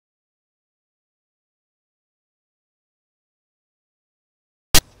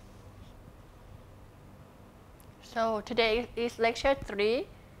So today is lecture 3,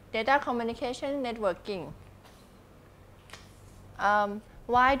 data communication networking.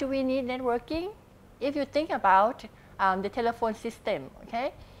 Why do we need networking? If you think about the telephone system,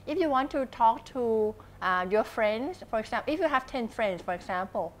 okay? If you want to talk to your friends, for example, if you have 10 friends, for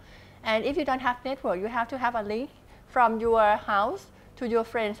example, and if you don't have network, you have to have a link from your house to your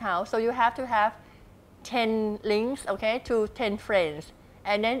friend's house. So you have to have 10 links, okay, to 10 friends.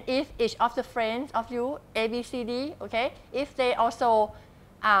 And then if each of the friends of you, A, B, C, D, okay, if they also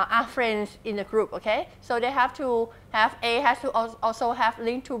are friends in the group, okay, so they have to have, A has to also have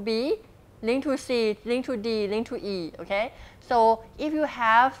link to B, link to C, link to D, link to E, okay. So if you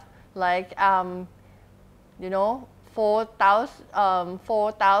have like,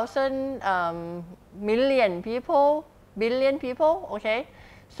 4,000 million people, billion people, okay,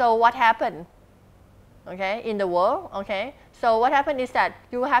 so what happened? Okay, in the world, okay. So what happened is that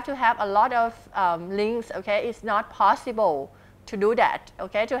you have to have a lot of links, okay. It's not possible to do that,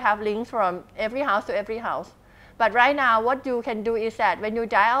 okay, to have links from every house to every house. But right now, what you can do is that when you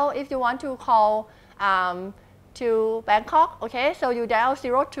dial, if you want to call to Bangkok, okay, so you dial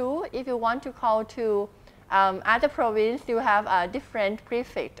 02. If you want to call to other province, you have a different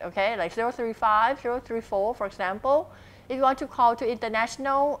prefix, okay, like 035, 034, for example. If you want to call to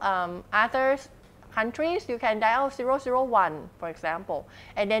international others countries, you can dial 001, for example,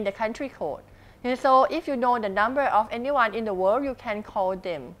 and then the country code. And so if you know the number of anyone in the world, you can call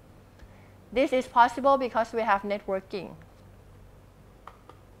them. This is possible because we have networking.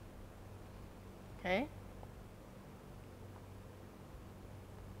 Okay.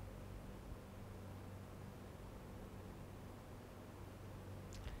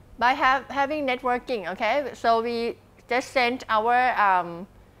 By having networking, okay, so we just send our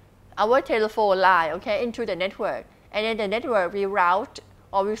telephone line, okay, into the network, and then the network will route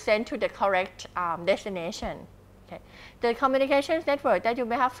or will send to the correct destination. Okay. The communications network that you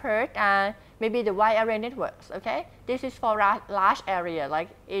may have heard maybe the wide area networks. Okay, this is for large area like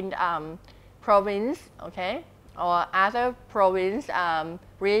in province, okay, or other province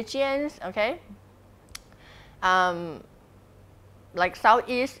regions, okay, like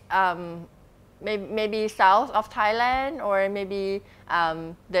southeast, maybe south of Thailand, or maybe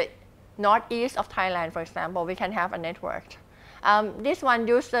the northeast of Thailand, for example, we can have a network. This one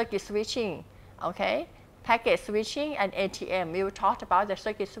uses circuit switching, okay, packet switching and ATM. We will talk about the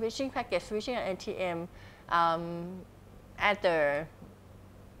circuit switching, packet switching, and ATM at the,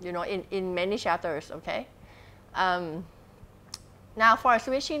 in many chapters, okay. Now for a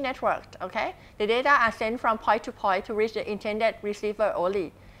switching network, okay, the data are sent from point to point to reach the intended receiver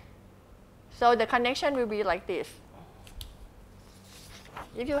only. So the connection will be like this.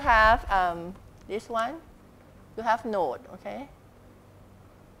 If you have this one, you have node, okay,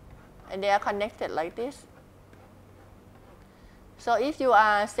 and they are connected like this. So if you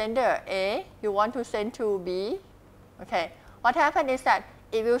are sender A, you want to send to B, okay, what happens is that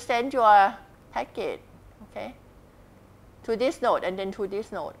it will send your packet, okay, to this node and then to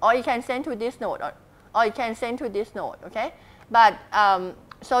this node, or it can send to this node, or it can send to this node, okay. But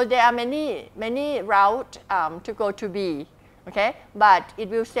so there are many routes to go to B, okay, but it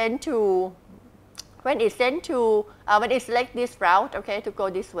will send to, when it select this route, okay, to go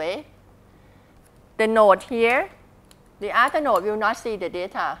this way, the node here, the other node will not see the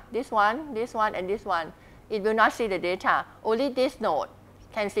data. This one, and this one, it will not see the data. Only this node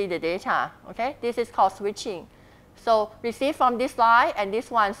can see the data, okay. This is called switching. So receive from this line, and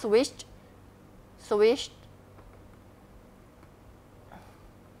this one switched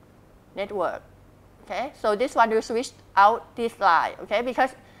network, okay. So this one will switch out this line, okay,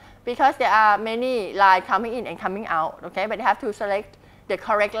 because there are many lines coming in and coming out, okay, but you have to select the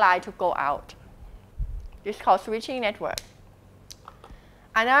correct line to go out. This is called switching network.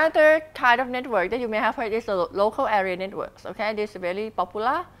 Another kind of network that you may have heard is the local area networks, okay. This is very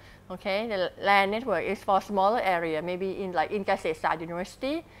popular, okay. The LAN network is for smaller area, maybe in Ksat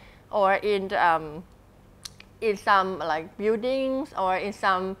University, or in some like buildings, or in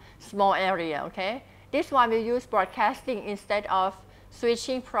some small area, okay. This one will use broadcasting instead of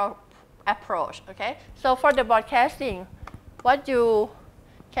switching approach, okay. So for the broadcasting, what you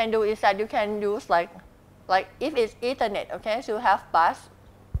can do is that you can use like if it's Ethernet, okay, so you have bus,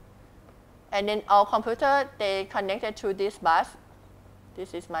 and then all computer, they connected to this bus.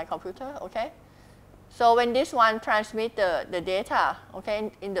 This is my computer, okay. So when this one transmit the data,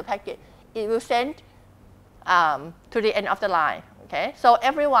 okay, in the packet, it will send to the end of the line, okay. So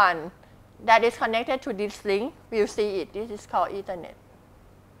everyone that is connected to this link will see it. This is called Ethernet,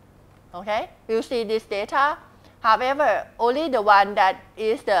 okay. We'll see this data. However, only the one that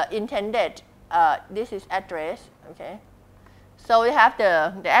is the intended, this is address, Okay, so we have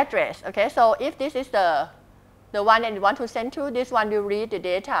the address. Okay, so if this is the one that you want to send to, this one will read the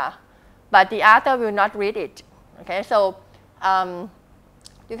data, but the other will not read it. Okay, so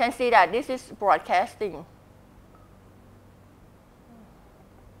you can see that this is broadcasting.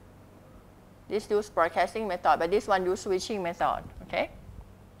 This use broadcasting method, but this one use switching method. Okay.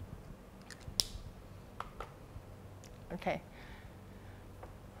 Okay.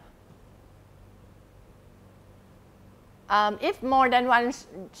 If more than one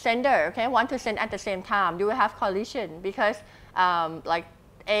sender, okay, want to send at the same time, you will have collision because like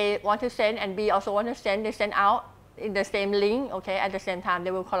A want to send and B also want to send. They send out in the same link, okay, at the same time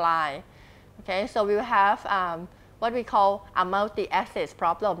they will collide. Okay, so we will have what we call a multi-access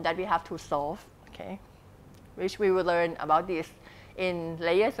problem that we have to solve. Okay, which we will learn about this in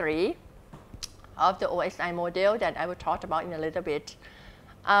layer 3 of the OSI model that I will talk about in a little bit.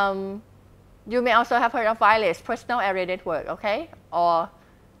 You may also have heard of wireless personal area network, okay, or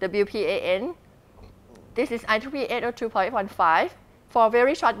WPAN. This is IEEE 802.15 for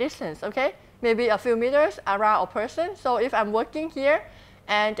very short distance, okay, maybe a few meters around a person. So if I'm working here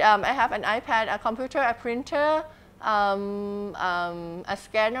and I have an iPad, a computer, a printer, a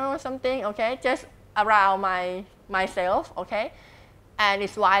scanner or something, okay, just around myself, okay, and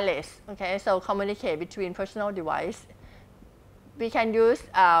it's wireless, okay, so communicate between personal device. We can use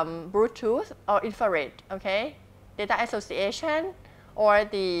Bluetooth or infrared, okay, data association, or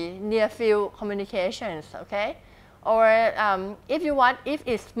the near field communications, okay, or if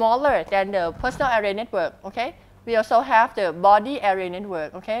it's smaller than the personal area network, okay, we also have the body area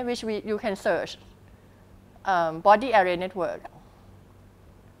network, okay, which you can search. Body area network.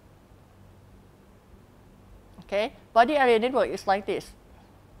 Okay, body area network is like this.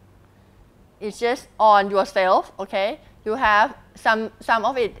 It's just on yourself, okay. You have some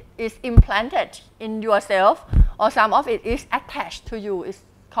of it is implanted in yourself, or some of it is attached to you. It's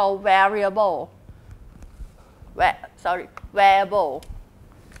called wearable. Wearable.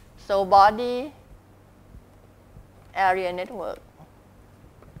 So body area network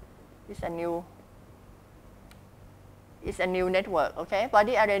is a new network, okay?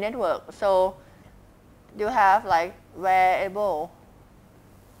 Body area network. So you have like wearable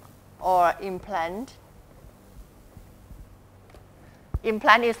or implant.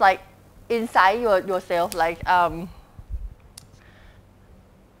 Implant is like inside yourself, like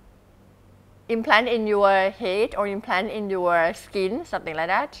implant in your head or implant in your skin, something like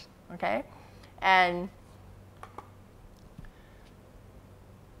that, okay? And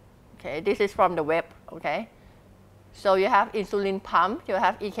okay, this is from the web, okay? So you have insulin pump, you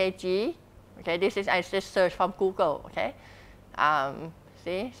have EKG, okay? This is I just searched from Google, okay?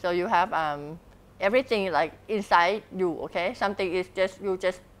 See, so you have everything like inside you, okay? Something is you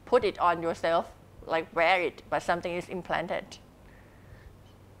just put it on yourself, like wear it, but something is implanted.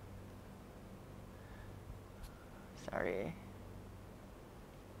 Sorry.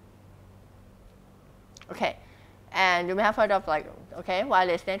 Okay, and you may have heard of like, okay,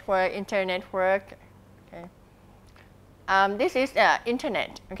 wireless network, internet network, okay. This is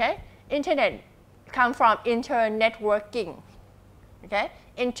internet, okay? Internet comes from internetworking, okay?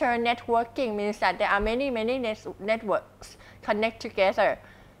 Internetworking means that there are many networks connect together.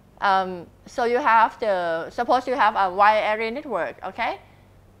 So you have suppose you have a wide area network, okay?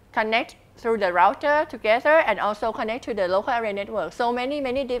 Connect through the router together and also connect to the local area network. So many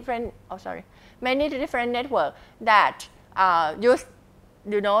different networks that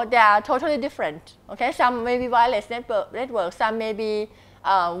they are totally different. Okay, some may be wireless network, some may be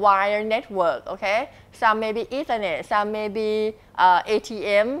wire network. Okay, some may be Ethernet, some may be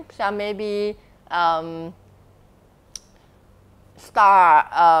ATM, some may be star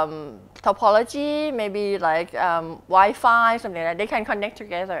topology, maybe like Wi-Fi, something like that. They can connect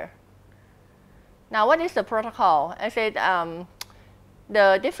together. Now, what is the protocol? I said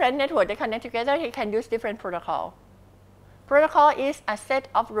the different networks they connect together, they can use different protocol. Protocol is a set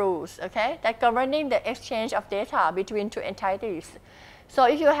of rules, okay, that governing the exchange of data between two entities. So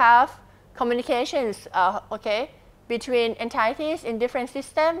if you have communications, okay, between entities in different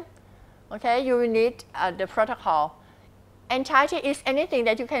systems, okay, you will need the protocol. Entity is anything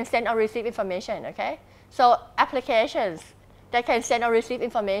that you can send or receive information, okay? So applications that can send or receive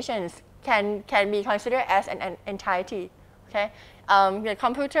information can be considered as an entity, okay? The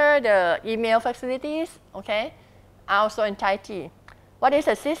computer, the email facilities, okay, are also entity. What is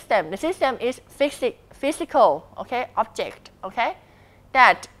a system? The system is physical, okay, object, okay,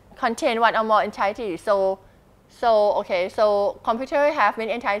 that contain one or more entities. So computer have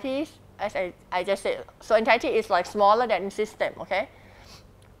many entities, as I just said. So entity is like smaller than system, okay.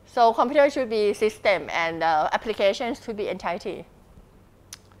 So computer should be system and applications should be entity.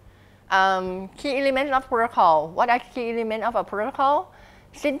 Key elements of protocol. What are key elements of a protocol?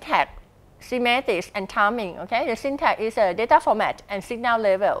 Syntax, semantics, and timing. Okay, the syntax is a data format and signal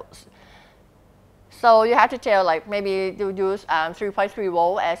levels. So you have to tell, like, maybe you use 3.3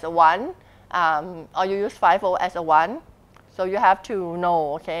 volt as a 1, or you use 5 volt as a 1. So you have to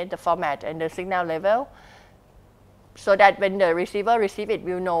know, okay, the format and the signal level, so that when the receiver receives it,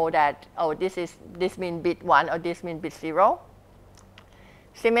 will know that, oh, this means bit 1 or this means bit 0.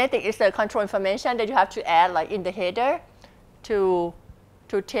 Semantic is the control information that you have to add, like in the header, to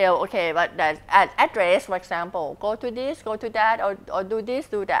tell, okay, but that address, for example, go to this, go to that, or do this,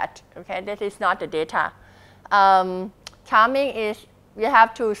 do that. Okay, that is not the data. Timing is you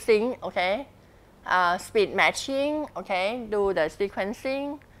have to sync, okay, speed matching, okay, do the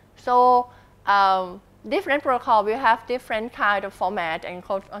sequencing. So different protocol will have different kind of format and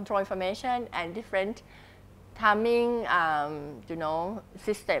control information and different timing,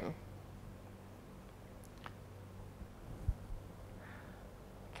 system.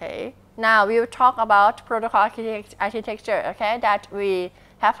 Okay. Now we will talk about protocol architecture. Okay, that we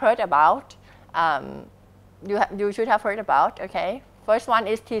have heard about. You should have heard about. Okay. First one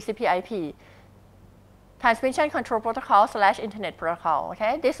is TCP/IP, Transmission Control Protocol / Internet Protocol.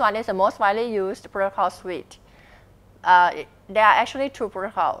 Okay. This one is the most widely used protocol suite. There are actually two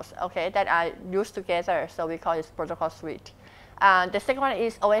protocols, okay, that are used together, so we call it protocol suite. The second one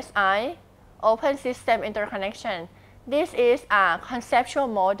is OSI, Open System Interconnection. This is a conceptual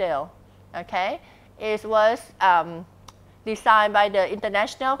model, okay. It was designed by the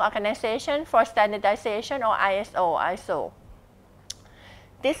International Organization for Standardization, or ISO.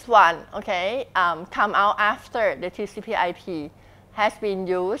 This one, okay, come out after the TCP/IP has been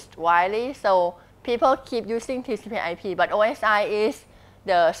used widely, so people keep using TCP/IP, but OSI is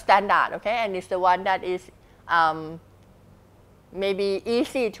the standard, okay, and it's the one that is maybe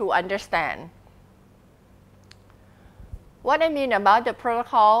easy to understand. What I mean about the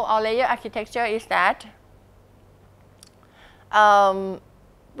protocol or layer architecture is that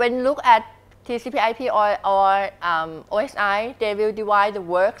when you look at TCP/IP or OSI, they will divide the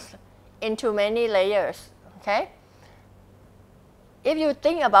works into many layers, okay? If you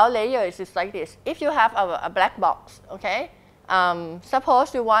think about layers, it's like this. If you have a black box, okay,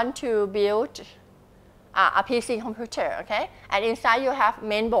 suppose you want to build a PC computer, okay, and inside you have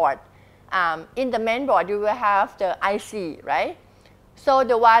main board. In the main board, you will have the IC, right? So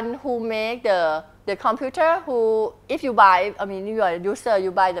the one who make the computer, if you buy, you are a user,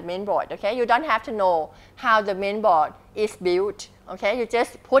 you buy the main board, okay? You don't have to know how the main board is built, okay? You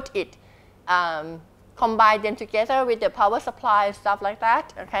just put it, combine them together with the power supply and stuff like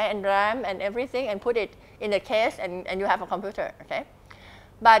that, okay? And RAM and everything, and put it in a case, and you have a computer, okay?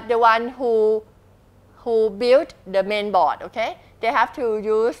 But the one who built the main board, okay? They have to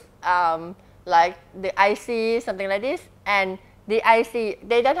use like the IC, something like this, and the IC,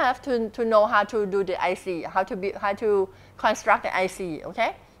 they don't have to know how to do the IC, how to construct the IC,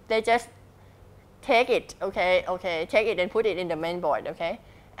 okay? They just take it, take it and put it in the main board, okay?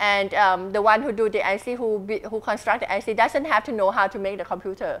 And the one who do the IC, who construct the IC, doesn't have to know how to make the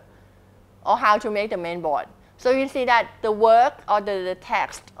computer or how to make the main board. So you see that the work or the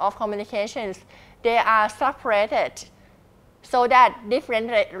text of communications, they are separated, so that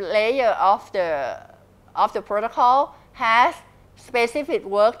different layer of the protocol has specific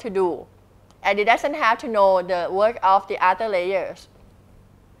work to do, and it doesn't have to know the work of the other layers.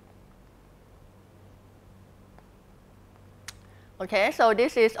 Okay, so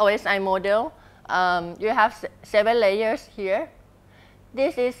this is OSI model. You have 7 layers here.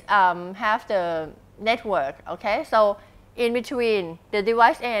 This is have the network. Okay, so in between the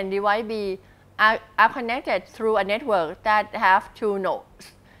device A and device B are connected through a network that have 2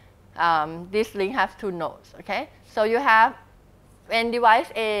 nodes. This link has 2 nodes. Okay, so you have, when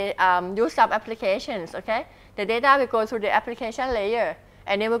device A use some applications, okay, the data will go through the application layer,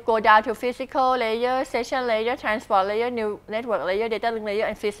 and it will go down to physical layer, session layer, transport layer, new network layer, data link layer,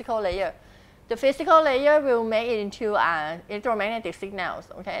 and physical layer. The physical layer will make it into electromagnetic signals,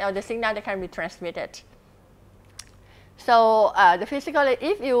 okay, or the signal that can be transmitted. So the physical,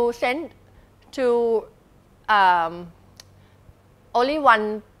 if you send to only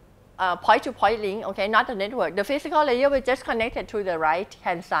one point-to-point link, okay, not the network, the physical layer will just connect it to the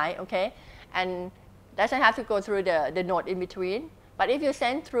right-hand side, okay, and doesn't have to go through the node in between. But if you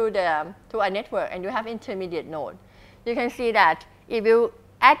send through to a network and you have intermediate node, you can see that it will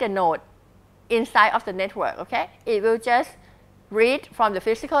add the node inside of the network, okay, it will just read from the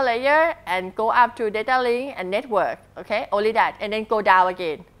physical layer and go up to data link and network, okay, only that, and then go down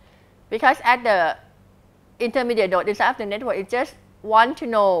again. because at the intermediate node inside of the network, it just want to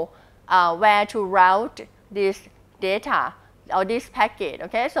know where to route this data or this packet.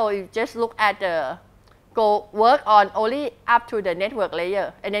 Okay, so you just look at the go work on only up to the network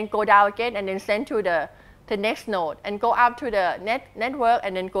layer, and then go down again, and then send to the next node, and go up to the network,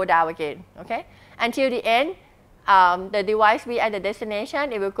 and then go down again. Okay, until the end, the device be at the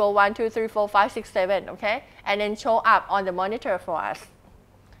destination. It will go 1, 2, 3, 4, 5, 6, 7. Okay, and then show up on the monitor for us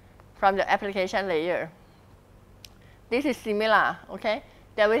from the application layer. This is similar. Okay,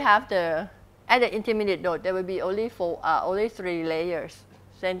 there we have at the intermediate node there will be only 3 layers: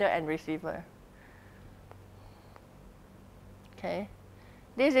 sender and receiver. Okay,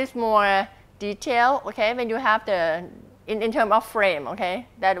 this is more detail. Okay, when you have in terms of frame. Okay,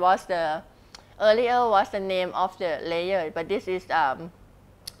 that was earlier was the name of the layer, but this is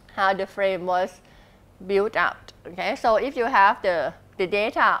how the frame was built up. Okay, so if you have the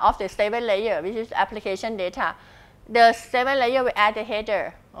data of the 7 layer, which is application data, the 7 layer will add the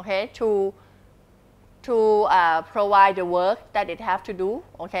header. Okay, to provide the work that it have to do.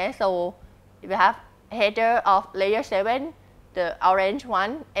 Okay, so if you have header of layer 7, the orange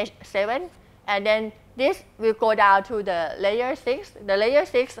one, H7, and then this will go down to the layer 6. The layer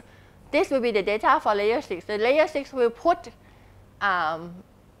 6, this will be the data for layer 6. The layer 6 will put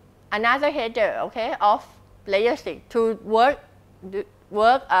another header, okay, of layer 6 to do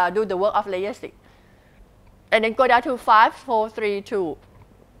the work of layer 6. And then go down to 5, 4, 3, 2.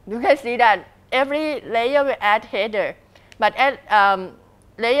 You can see that every layer will add header, but at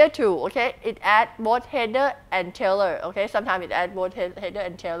layer 2, okay, it adds both header and trailer. Okay, sometimes it adds both header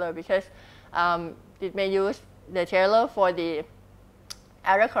and trailer because it may use the trailer for the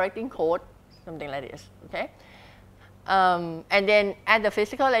error correcting code, something like this. Okay, and then at the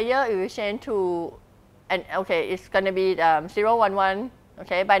physical layer, it will change to, and okay, it's going to be 0, 1, 1.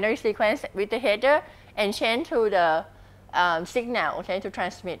 Okay, binary sequence with the header, and change to the signal. Okay, to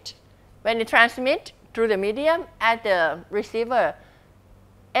transmit. When it transmit through the medium at the receiver,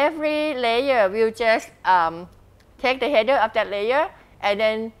 every layer will just take the header of that layer and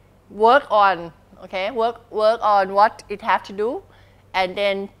then work on what it have to do, and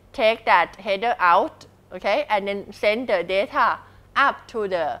then take that header out, okay, and then send the data up to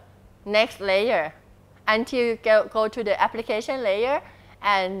the next layer until you go to the application layer,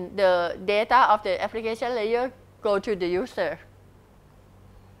 and the data of the application layer go to the user.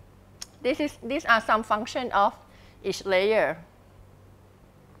 These are some function of each layer.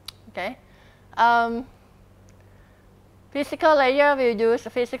 Okay, physical layer will use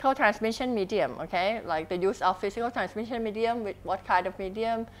physical transmission medium. Okay, like the use of physical transmission medium with what kind of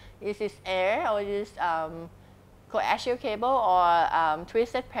medium? Is this air, or is coaxial cable, or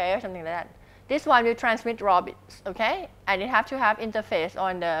twisted pair, something like that. This one will transmit raw bits. Okay, and it have to have interface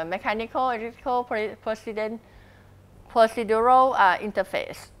on the mechanical, electrical, procedural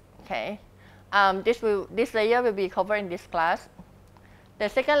interface. Okay, this layer will be covered in this class. The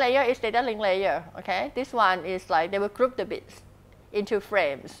second layer is data link layer. Okay, this one is like they will group the bits into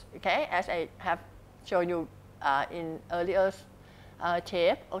frames. Okay, as I have shown you in earlier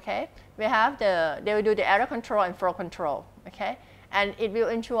tape. Okay, we have they will do the error control and flow control. Okay, and it will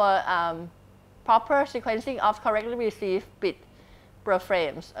ensure proper sequencing of correctly received bit per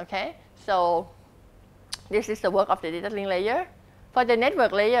frames. Okay, so this is the work of the data link layer. For the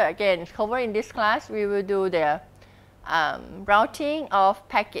network layer, again, covered in this class, we will do the routing of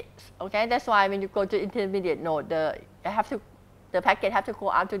packets. Okay, that's why when you go to intermediate node, the packet have to go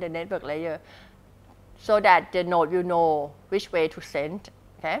out to the network layer, so that the node will know which way to send.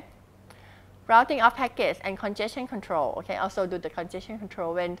 Okay, routing of packets and congestion control. Okay, also do the congestion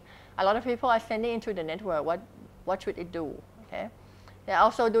control when a lot of people are sending into the network. What should it do? Okay, they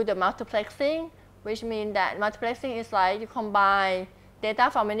also do the multiplexing, which means that multiplexing is like you combine data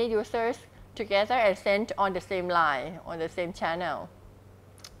from many users together and send on the same line, on the same channel.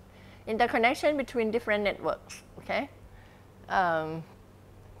 Interconnection between different networks. Okay,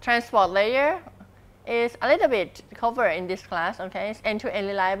 transport layer is a little bit covered in this class. Okay, it's end-to-end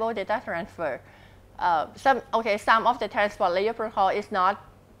reliable data transfer. Some of the transport layer protocol is not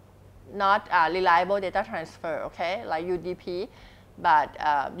reliable data transfer. Okay, like UDP. But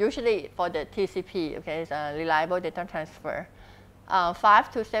usually for the TCP, okay, it's a reliable data transfer.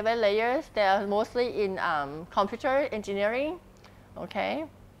 5 to 7 layers, they are mostly in computer engineering. Okay,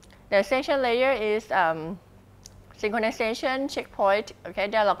 the section layer is synchronization, checkpoint, okay,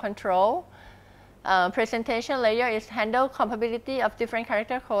 dialog control. Presentation layer is handle compatibility of different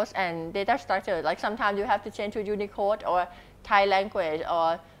character codes and data structure. Like sometimes you have to change to Unicode or Thai language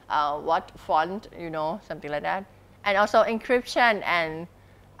or what font, something like that. And also encryption and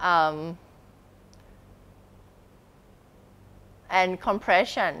and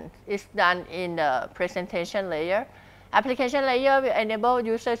compression is done in the presentation layer. Application layer will enable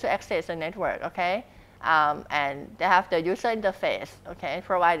users to access the network, okay? And they have the user interface, okay,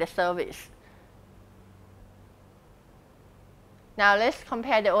 provide the service. Now let's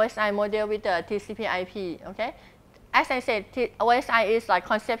compare the OSI model with the TCP/IP, okay? As I said, OSI is like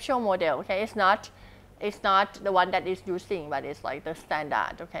conceptual model, okay? It's not the one that is using, but it's like the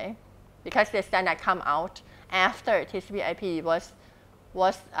standard, okay? Because the standard come out after TCP/IP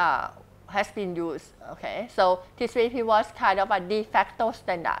has been used, okay? So TCP/IP was kind of a de facto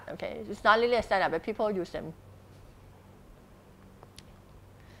standard, okay? It's not really a standard, but people use them.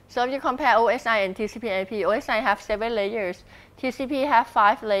 So if you compare OSI and TCP/IP, OSI have 7 layers, TCP have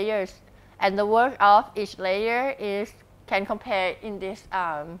 5 layers, and the work of each layer can compare in this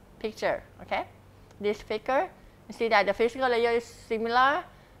picture, okay? This figure, you see that the physical layer is similar.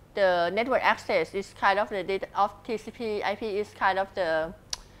 The network access is kind of the data of TCP/IP is kind of the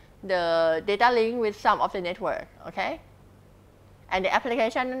data link with some of the network, okay? And the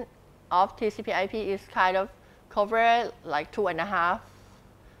application of TCP/IP is kind of covered like 2.5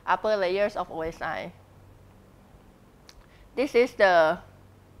 upper layers of OSI. This is the,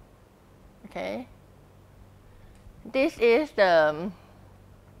 okay, this is the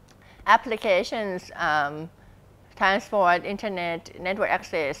applications transport, internet, network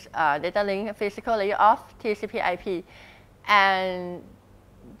access, data link, physical layer of TCP/IP, and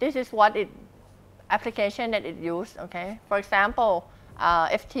this is what application that it used, okay? For example,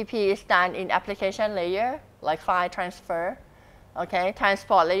 FTP is done in application layer, like file transfer, okay?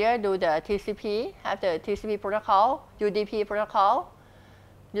 Transport layer do the TCP, have the TCP protocol, UDP protocol,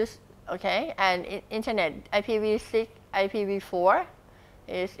 okay? And internet, IPv6, IPv4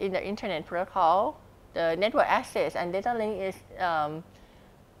 is in the internet protocol. The network access and data link is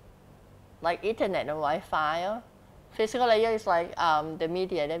like Ethernet or Wi-Fi. Physical layer is like the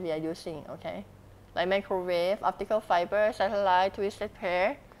media that we are using, okay? Like microwave, optical fiber, satellite, twisted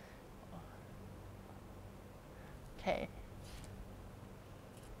pair. Okay.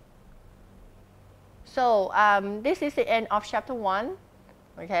 So this is the end of chapter 1,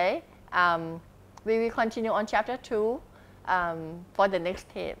 okay? We will continue on chapter 2 for the next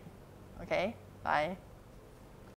tape, okay? Bye.